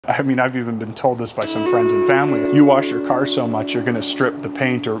I mean, I've even been told this by some friends and family. You wash your car so much, you're gonna strip the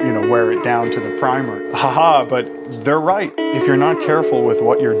paint or, wear it down to the primer. Haha, but they're right. If you're not careful with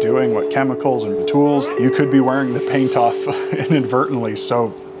what you're doing, what chemicals and tools, you could be wearing the paint off inadvertently.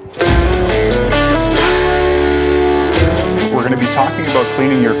 So we're going to be talking about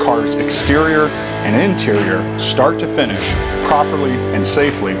cleaning your car's exterior and interior, start to finish, properly and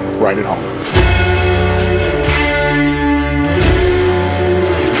safely, right at home.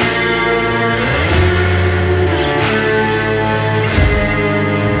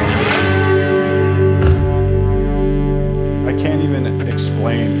 I can't even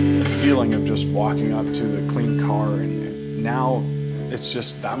explain the feeling of just walking up to the clean car, and now it's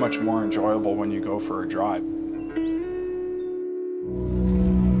just that much more enjoyable when you go for a drive.